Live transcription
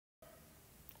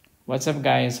What's up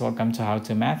guys, welcome to How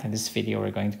to Math. In this video we're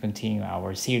going to continue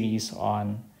our series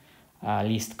on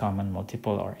least common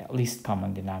multiple or least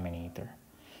common denominator.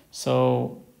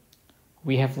 So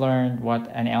we have learned what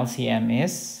an LCM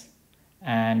is,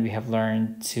 and we have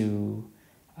learned to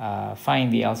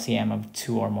find the LCM of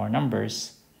two or more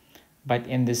numbers. But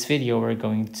in this video we're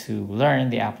going to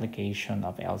learn the application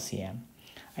of LCM.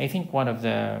 I think one of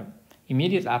the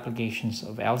immediate applications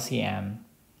of LCM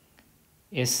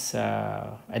is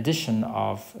addition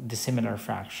of dissimilar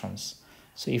fractions.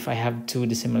 So if I have two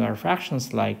dissimilar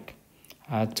fractions like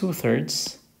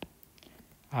 2/3,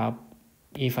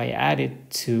 if I add it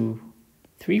to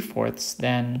 3/4,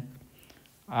 then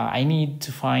I need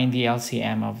to find the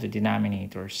LCM of the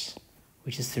denominators,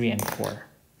 which is 3 and 4.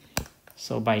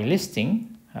 So by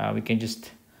listing, we can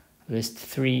just list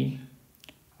 3,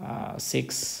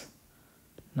 6,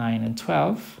 9, and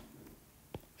 12,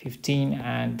 15,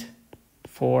 and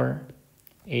 4,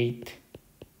 8,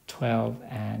 12,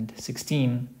 and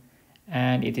 16,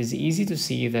 and it is easy to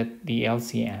see that the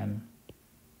LCM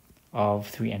of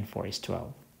 3 and 4 is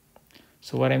 12.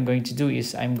 So what I'm going to do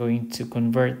is I'm going to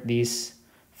convert these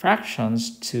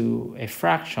fractions to a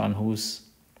fraction whose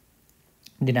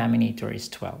denominator is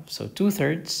 12. So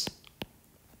 2/3,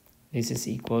 this is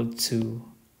equal to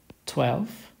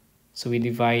 12. So we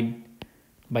divide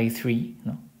by 3,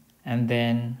 no? And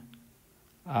then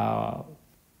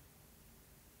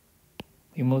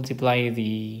we multiply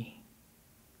the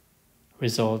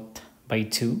result by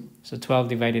 2. So 12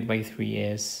 divided by 3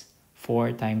 is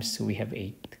 4 times 2, we have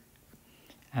 8.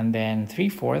 And then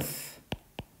 3/4,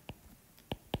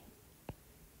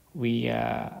 we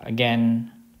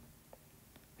again,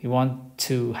 we want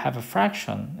to have a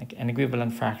fraction, like an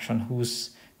equivalent fraction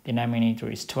whose denominator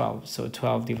is 12. So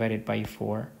 12 divided by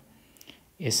 4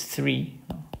 is 3.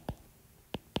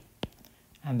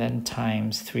 And then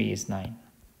times 3 is 9.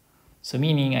 So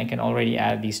meaning I can already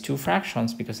add these two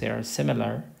fractions because they are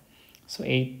similar. So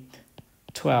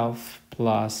 8/12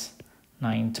 plus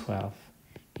 9/12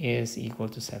 is equal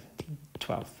to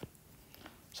 17/12.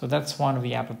 So that's one of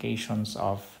the applications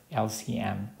of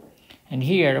LCM. And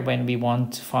here, when we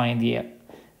want to find the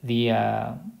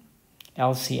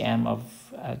LCM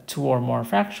of two or more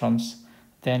fractions,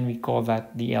 then we call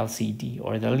that the LCD,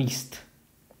 or the least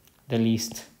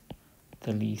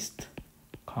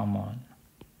common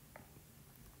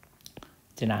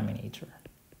denominator.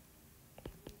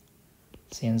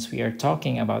 Since we are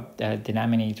talking about the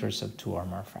denominators of two or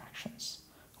more fractions,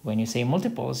 when you say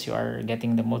multiples, you are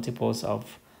getting the multiples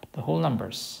of the whole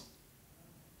numbers.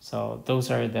 So those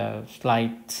are the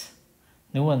slight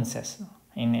nuances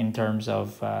in terms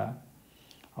of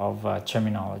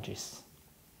terminologies.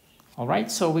 All right,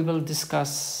 so we will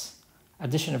discuss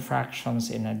addition of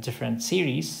fractions in a different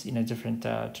series, in a different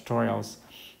tutorials.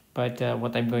 But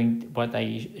what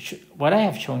I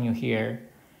have shown you here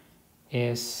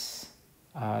is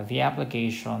the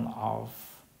application of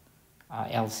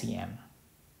LCM.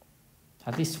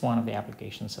 At least one of the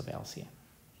applications of LCM.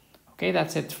 Okay,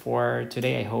 that's it for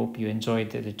today. I hope you enjoyed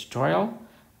the tutorial.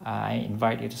 I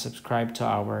invite you to subscribe to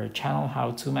our channel,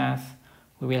 How to Math.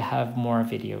 We will have more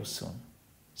videos soon.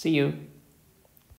 See you.